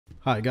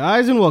Hi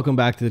guys, and welcome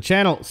back to the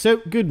channel. So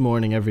good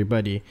morning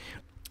everybody.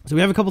 So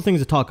we have a couple things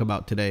to talk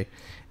about today.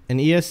 An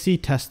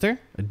ESC tester,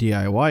 a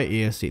DIY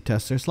ESC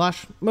tester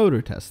slash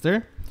motor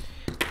tester,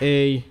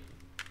 a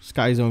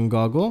Skyzone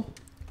goggle,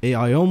 a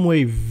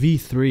Aomway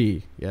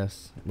V3.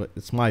 Yes, but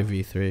it's my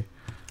V3.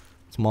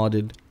 It's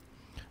modded.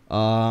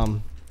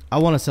 I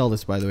want to sell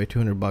this, by the way,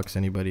 200 bucks.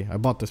 Anybody? I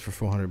bought this for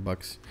 400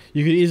 bucks.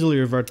 You could easily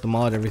revert the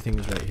mod. Everything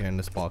is right here in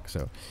this box.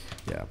 So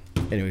yeah.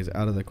 Anyways,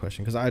 out of the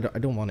question, because I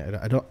don't want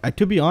it.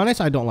 To be honest,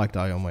 I don't like the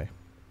Aomway.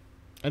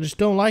 I just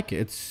don't like it.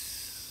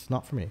 It's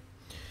not for me.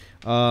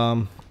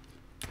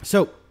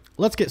 So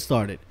let's get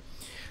started.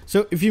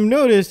 So if you've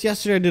noticed,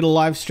 yesterday I did a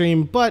live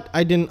stream, but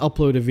I didn't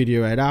upload a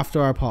video right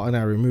after and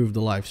I removed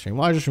the live stream.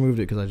 Well, I just removed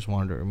it because I just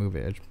wanted to remove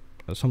it.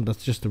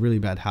 That's just a really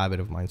bad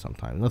habit of mine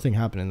sometimes. Nothing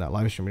happened in that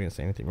live stream. I didn't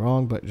say anything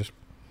wrong, but just,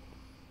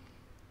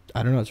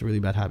 I don't know, it's a really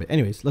bad habit.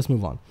 Anyways, let's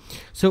move on.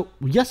 So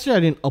yesterday I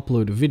didn't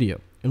upload a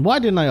video. And why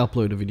didn't I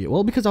upload a video?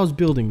 Well, because I was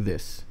building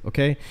this,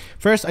 okay?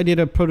 First, I did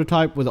a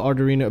prototype with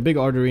Arduino, a big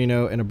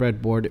Arduino and a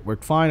breadboard. It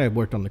worked fine. I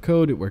worked on the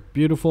code. It worked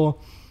beautiful.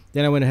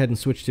 Then I went ahead and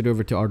switched it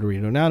over to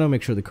Arduino Nano,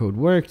 make sure the code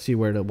worked, see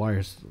where the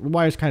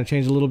wires kind of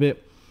changed a little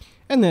bit.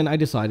 And then I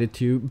decided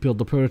to build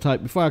the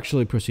prototype before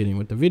actually proceeding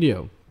with the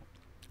video.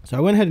 So I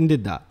went ahead and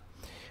did that.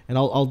 And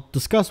I'll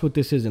discuss what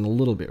this is in a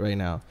little bit right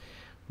now.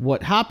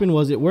 What happened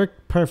was it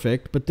worked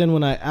perfect, but then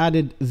when I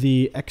added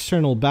the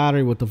external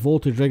battery with the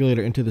voltage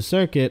regulator into the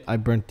circuit, I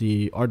burnt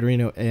the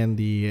Arduino and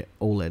the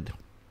OLED. And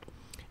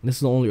this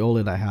is the only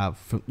OLED I have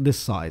from this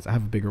size. I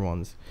have bigger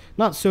ones.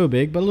 Not so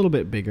big, but a little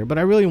bit bigger. But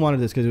I really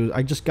wanted this because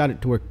I just got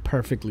it to work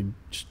perfectly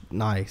just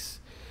nice.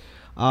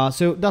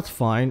 So that's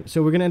fine.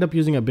 So we're going to end up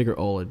using a bigger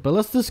OLED. But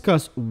let's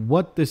discuss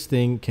what this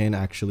thing can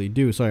actually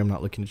do. Sorry, I'm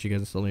not looking at you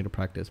guys. I still need to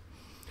practice.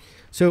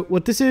 So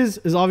what this is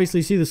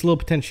obviously, see this little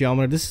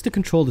potentiometer. This is to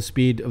control the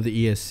speed of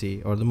the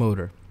ESC or the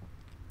motor.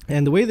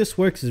 And the way this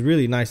works is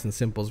really nice and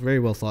simple. It's very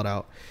well thought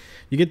out.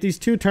 You get these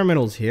two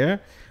terminals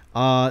here.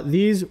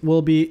 These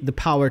will be the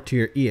power to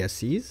your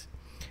ESCs.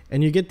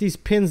 And you get these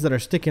pins that are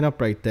sticking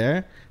up right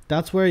there.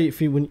 That's where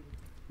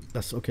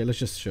that's okay. Let's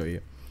just show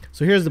you.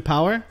 So here's the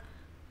power.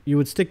 You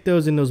would stick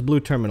those in those blue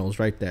terminals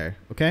right there.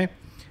 Okay.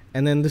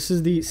 And then this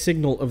is the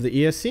signal of the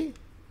ESC.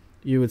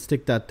 You would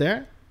stick that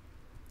there.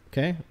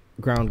 Okay.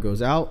 Ground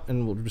goes out,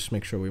 and we'll just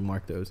make sure we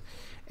mark those.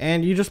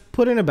 And you just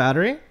put in a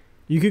battery.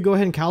 You could go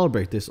ahead and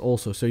calibrate this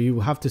also. So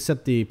you have to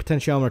set the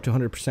potentiometer to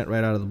 100%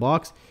 right out of the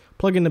box.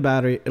 Plug in the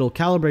battery. It'll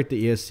calibrate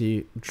the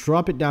ESC.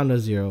 Drop it down to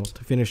 0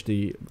 to finish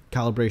the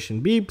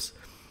calibration beeps,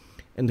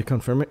 and to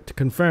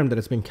confirm that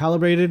it's been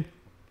calibrated.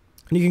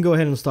 And you can go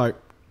ahead and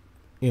start,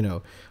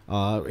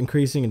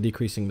 increasing and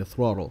decreasing the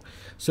throttle.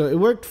 So it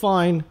worked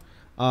fine.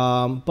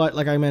 But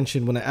like I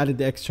mentioned, when I added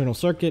the external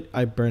circuit,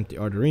 I burnt the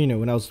Arduino.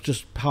 When I was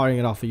just powering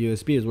it off a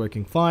USB, it's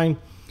working fine.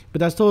 But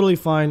that's totally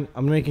fine.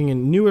 I'm making a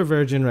newer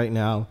version right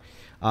now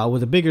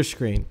with a bigger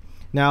screen.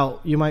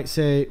 Now, you might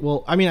say,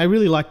 well, I mean, I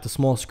really like the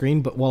small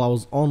screen, but while I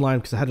was online,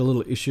 because I had a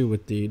little issue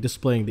with the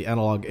displaying the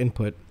analog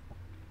input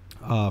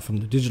from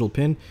the digital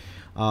pin,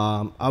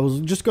 I was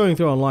just going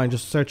through online,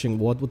 just searching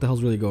what the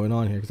hell's really going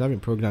on here, because I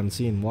haven't programmed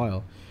C in a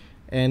while.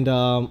 And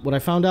what I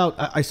found out,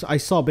 I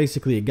saw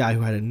basically a guy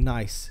who had a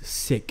nice,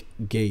 sick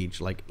gauge,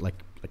 like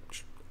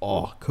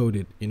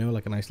coded,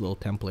 like a nice little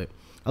template.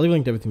 I'll leave a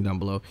link to everything down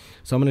below.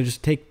 So I'm going to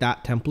just take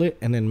that template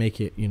and then make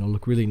it,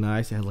 look really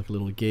nice. It has like a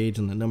little gauge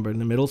and the number in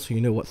the middle, so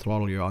you know what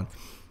throttle you're on.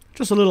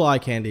 Just a little eye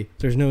candy.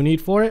 There's no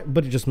need for it,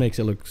 but it just makes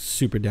it look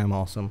super damn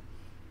awesome.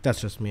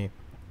 That's just me.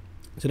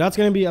 So that's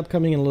going to be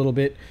upcoming in a little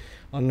bit.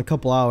 In a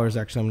couple hours,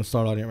 actually, I'm going to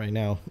start on it right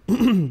now,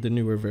 the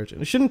newer version.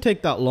 It shouldn't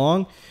take that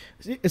long.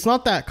 It's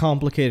not that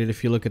complicated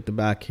if you look at the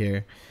back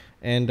here.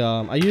 And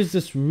I use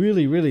this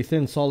really, really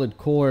thin solid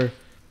core,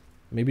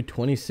 maybe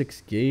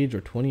 26 gauge or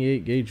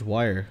 28 gauge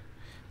wire.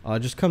 It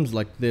just comes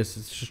like this.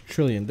 It's just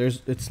trillion.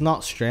 It's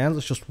not strands.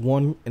 It's just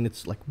one, and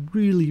it's like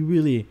really,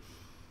 really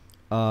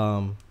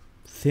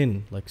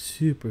thin, like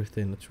super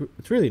thin.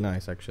 It's really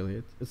nice,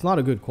 actually. It's not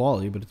a good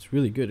quality, but it's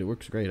really good. It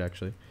works great,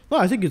 actually. No,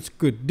 I think it's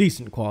good,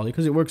 decent quality,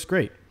 because it works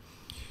great.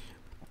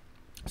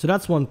 So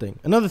that's one thing.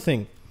 Another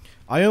thing,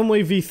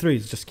 Aomway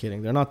V3s, just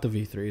kidding. They're not the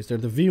V3s. They're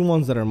the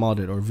V1s that are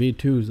modded, or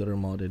V2s that are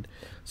modded.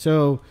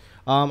 So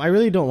I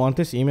really don't want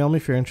this. Email me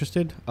if you're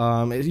interested.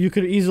 You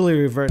could easily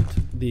revert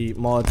the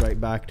mod right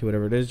back to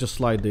whatever it is. Just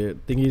slide the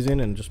thingies in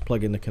and just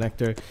plug in the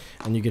connector,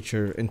 and you get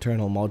your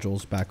internal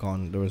modules back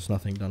on. There was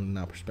nothing done in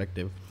that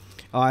perspective.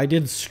 I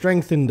did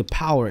strengthen the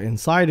power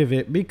inside of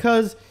it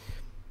because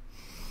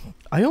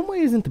Aomway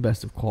isn't the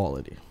best of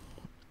quality.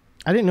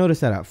 I didn't notice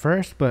that at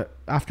first, but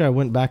after I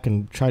went back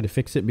and tried to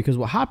fix it, because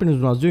what happened is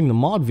when I was doing the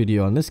mod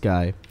video on this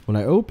guy, when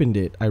I opened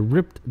it, I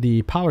ripped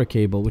the power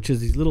cable, which is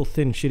these little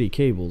thin shitty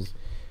cables.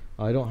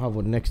 I don't have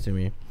one next to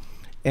me.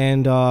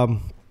 And I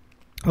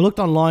looked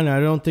online, and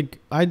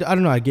I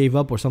don't know, I gave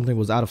up, or something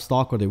was out of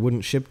stock, or they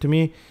wouldn't ship to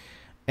me.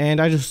 And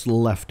I just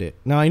left it.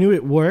 Now I knew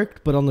it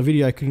worked, but on the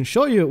video I couldn't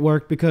show you it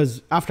worked,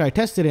 because after I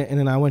tested it and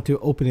then I went to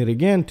open it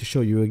again to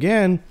show you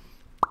again,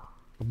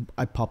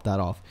 I popped that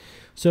off.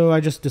 So I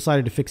just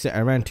decided to fix it.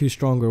 I ran 2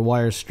 stronger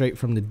wires straight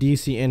from the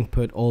DC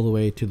input all the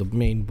way to the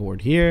main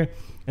board here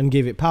and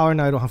gave it power.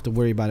 Now I don't have to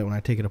worry about it when I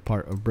take it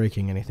apart or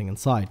breaking anything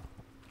inside.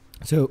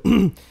 So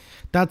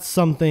that's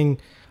something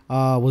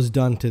was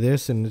done to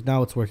this, and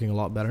now it's working a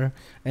lot better.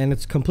 And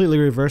it's completely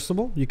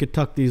reversible. You could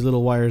tuck these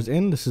little wires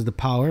in. This is the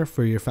power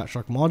for your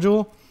Hakcrc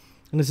module,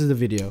 and this is the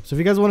video. So if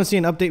you guys want to see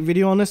an update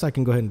video on this, I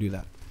can go ahead and do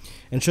that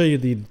and show you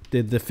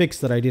the fix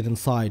that I did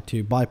inside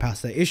to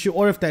bypass that issue,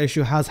 or if that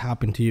issue has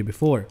happened to you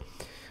before.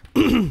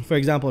 For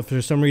example, if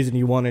for some reason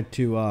you wanted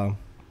to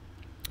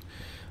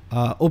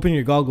open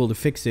your goggle to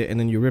fix it and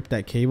then you rip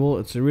that cable,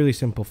 it's a really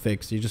simple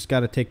fix. You just got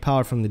to take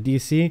power from the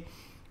DC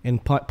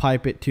and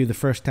pipe it to the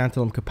first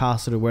tantalum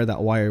capacitor where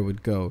that wire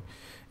would go.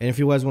 And if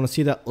you guys want to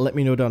see that, let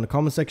me know down in the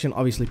comment section.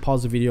 Obviously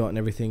pause the video and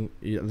everything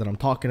that I'm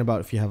talking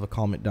about if you have a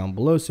comment down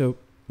below, so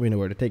we know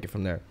where to take it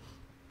from there.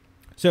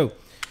 So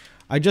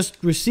I just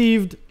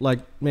received, like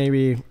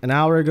maybe an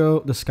hour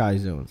ago, the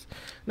Skyzones.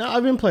 Now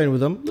I've been playing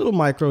with them, little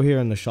micro here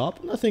in the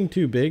shop, nothing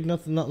too big, I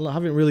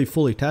haven't really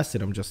fully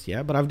tested them just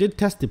yet, but I've did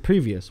test the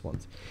previous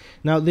ones.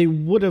 Now they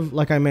would have,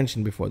 like I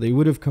mentioned before, they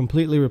would have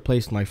completely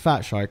replaced my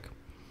Hakcrc,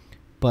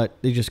 but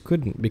they just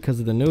couldn't because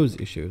of the nose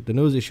issue. The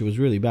nose issue was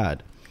really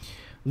bad.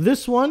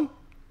 This one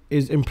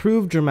is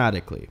improved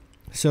dramatically.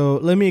 So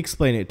let me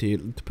explain it to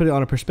you, to put it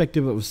on a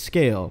perspective of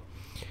scale.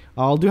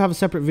 I'll have a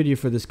separate video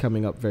for this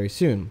coming up very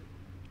soon.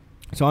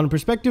 So on a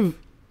perspective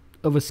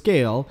of a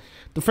scale,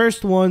 the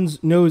first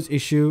one's nose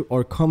issue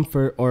or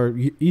comfort or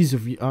ease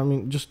of, I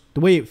mean, just the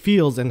way it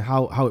feels and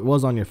how it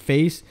was on your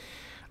face,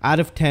 out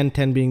of 10,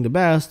 10 being the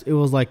best, it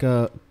was like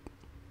a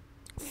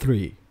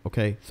 3,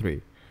 okay,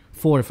 3.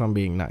 4 if I'm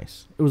being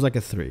nice. It was like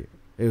a 3.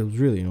 It was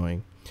really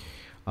annoying.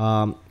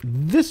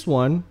 This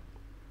one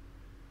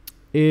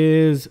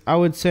is, I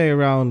would say,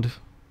 around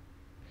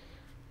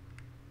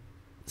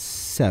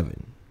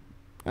 7.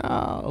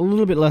 A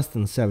little bit less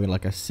than 7,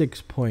 like a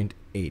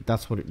 6.8.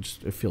 That's what it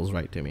feels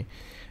right to me.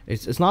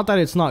 It's not that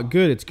it's not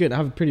good. It's good. I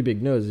have a pretty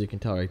big nose, as you can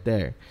tell right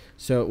there.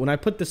 So when I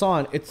put this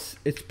on, it's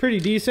pretty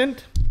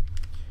decent.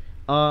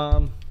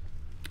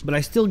 But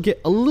I still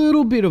get a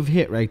little bit of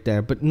hit right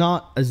there, but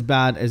not as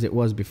bad as it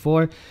was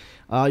before.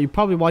 You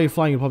probably, while you're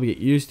flying, you'll probably get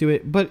used to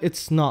it, but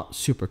it's not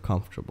super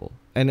comfortable.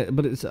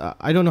 But it's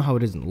I don't know how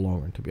it is in the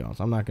long run, to be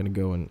honest. I'm not going to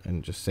go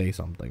and just say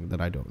something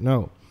that I don't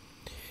know.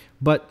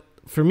 But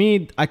for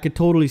me, I could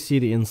totally see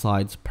the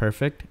insides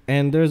perfect,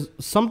 and there's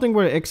something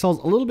where it excels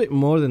a little bit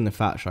more than the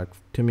Hakcrc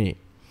to me,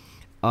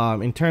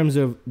 in terms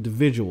of the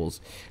visuals.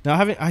 Now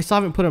I still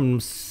haven't put them.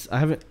 I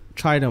haven't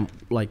tried them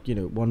like, you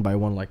know, one by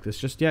one like this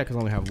just yet, because I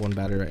only have one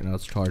battery right now.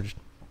 It's charged.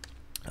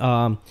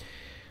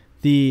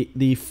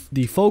 The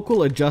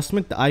focal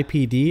adjustment, the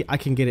IPD, I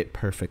can get it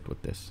perfect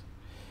with this.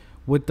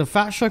 With the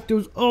Hakcrc, there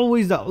was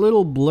always that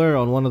little blur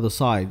on one of the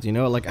sides, you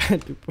know, like I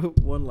had to put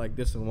one like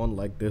this and one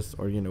like this,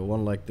 or, you know,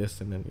 one like this,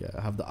 and then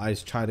have the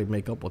eyes try to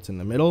make up what's in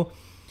the middle.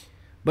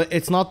 But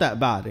it's not that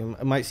bad.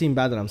 It might seem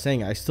bad that I'm saying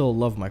it. I still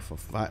love my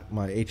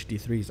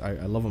HD3s.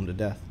 I love them to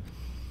death.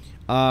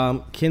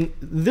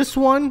 This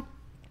one,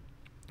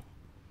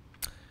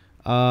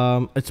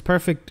 it's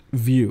perfect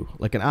view,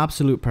 like an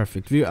absolute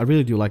perfect view. I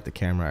really do like the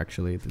camera,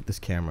 actually. This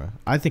camera,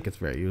 I think it's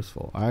very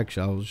useful. I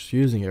was just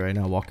using it right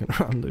now walking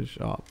around the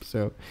shop,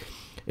 so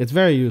it's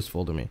very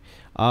useful to me.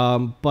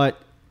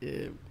 But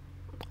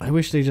I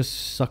wish they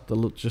just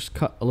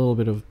cut a little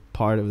bit of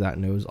part of that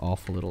nose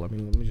off a little. I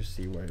mean, let me just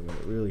see where it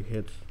really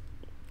hits.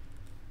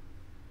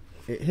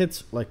 It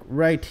hits like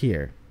right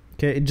here.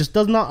 Okay, it just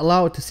does not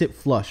allow it to sit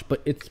flush,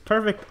 but it's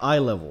perfect eye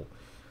level,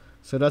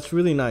 so that's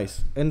really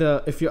nice. And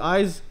if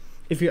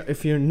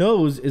your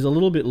nose is a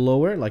little bit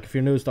lower, like if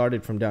your nose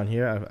started from down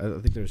here,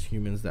 I think there's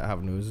humans that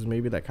have noses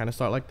maybe that kind of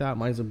start like that.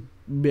 Mine's a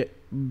bit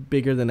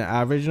bigger than the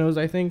average nose,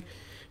 I think.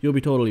 You'll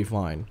be totally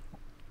fine.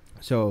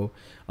 So,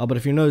 but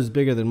if your nose is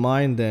bigger than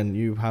mine, then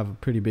you have a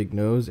pretty big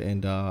nose,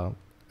 and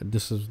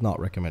this is not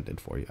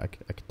recommended for you. I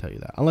can tell you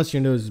that. Unless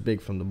your nose is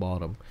big from the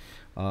bottom,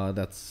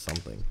 that's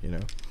something, you know.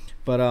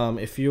 But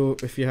if you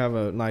have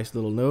a nice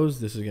little nose,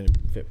 this is gonna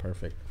fit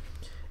perfect.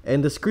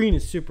 And the screen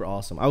is super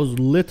awesome. I was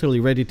literally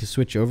ready to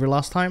switch over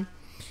last time,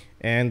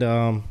 and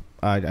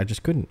I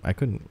just couldn't.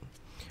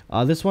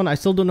 This one, I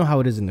still don't know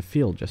how it is in the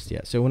field just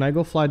yet. So when I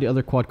go fly the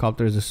other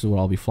quadcopters, this is what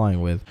I'll be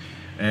flying with.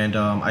 And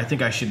I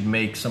think I should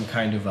make some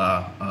kind of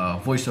a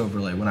voice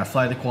overlay when I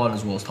fly the quad,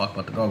 as well as talk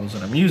about the goggles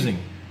that I'm using.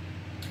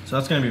 So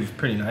that's going to be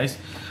pretty nice.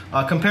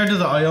 Compared to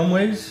the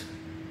Aomways.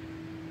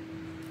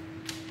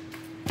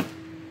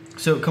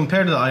 So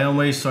compared to the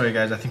Aomways, sorry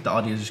guys, I think the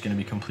audio is just going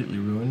to be completely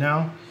ruined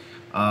now.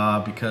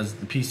 Because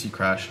the PC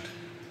crashed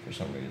for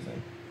some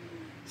reason.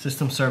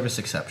 System service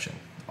exception.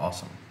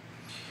 Awesome.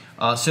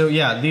 So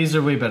yeah, these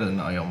are way better than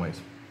the Aomways,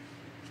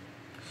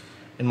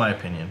 in my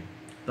opinion.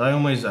 The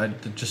Aomways,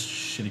 they're just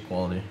shitty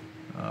quality.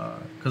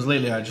 Because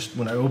lately,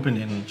 when I opened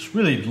it and just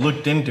really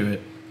looked into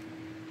it,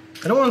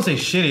 I don't want to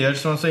say shitty. I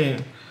just want to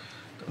say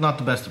not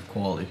the best of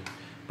quality.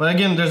 But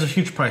again, there's a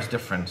huge price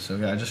difference. So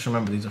yeah, just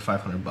remember these are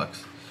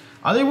 $500.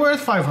 Are they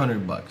worth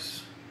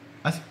 $500?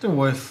 I think they're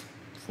worth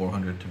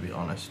 400, to be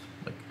honest.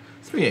 Like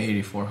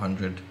 380,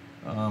 400.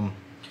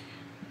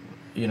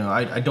 You know,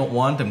 I don't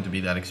want them to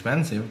be that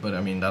expensive, but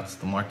I mean, that's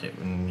the market,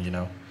 and you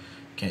know,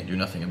 can't do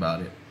nothing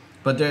about it.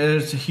 But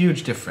there's a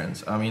huge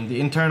difference. I mean, the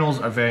internals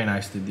are very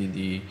nice.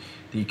 The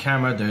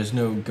camera, there's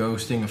no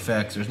ghosting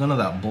effects, there's none of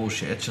that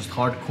bullshit. It's just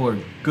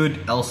hardcore good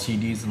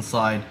LCDs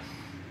inside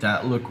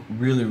that look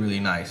really, really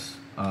nice.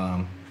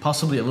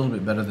 Possibly a little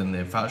bit better than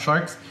the Fat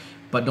Sharks,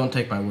 but don't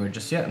take my word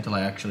just yet until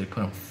I actually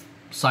put them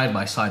side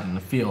by side in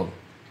the field,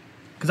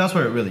 because that's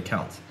where it really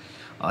counts.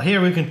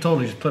 Here we can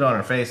totally just put it on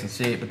our face and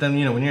see it, but then,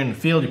 you know, when you're in the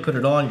field, you put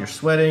it on, you're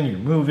sweating, you're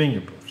moving,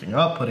 you're pushing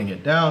up, putting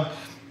it down,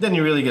 then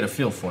you really get a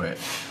feel for it.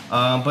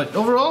 But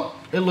overall,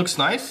 it looks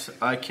nice.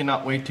 I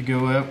cannot wait to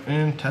go out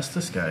and test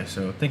this guy.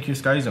 So thank you,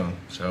 Skyzone.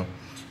 So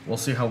we'll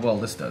see how well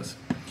this does.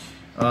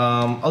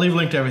 I'll leave a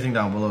link to everything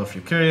down below if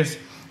you're curious.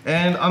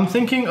 And I'm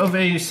thinking of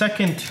a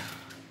second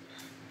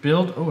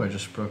build. Oh, I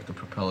just broke the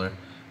propeller.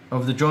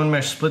 Of the drone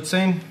mesh split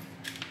scene.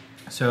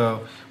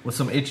 So with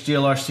some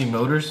HDLRC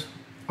motors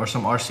or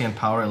some RCN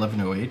power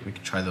 1108, we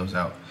could try those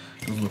out.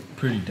 Those look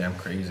pretty damn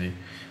crazy.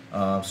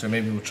 So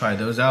maybe we'll try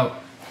those out.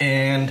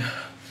 And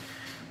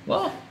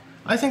well,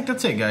 I think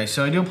that's it, guys.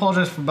 So I do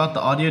apologize about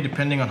the audio,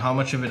 depending on how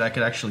much of it I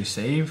could actually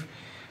save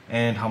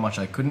and how much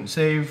I couldn't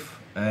save.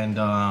 And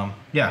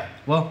yeah,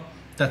 well,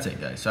 that's it,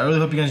 guys. So I really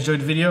hope you guys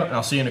enjoyed the video, and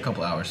I'll see you in a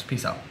couple hours.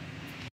 Peace out.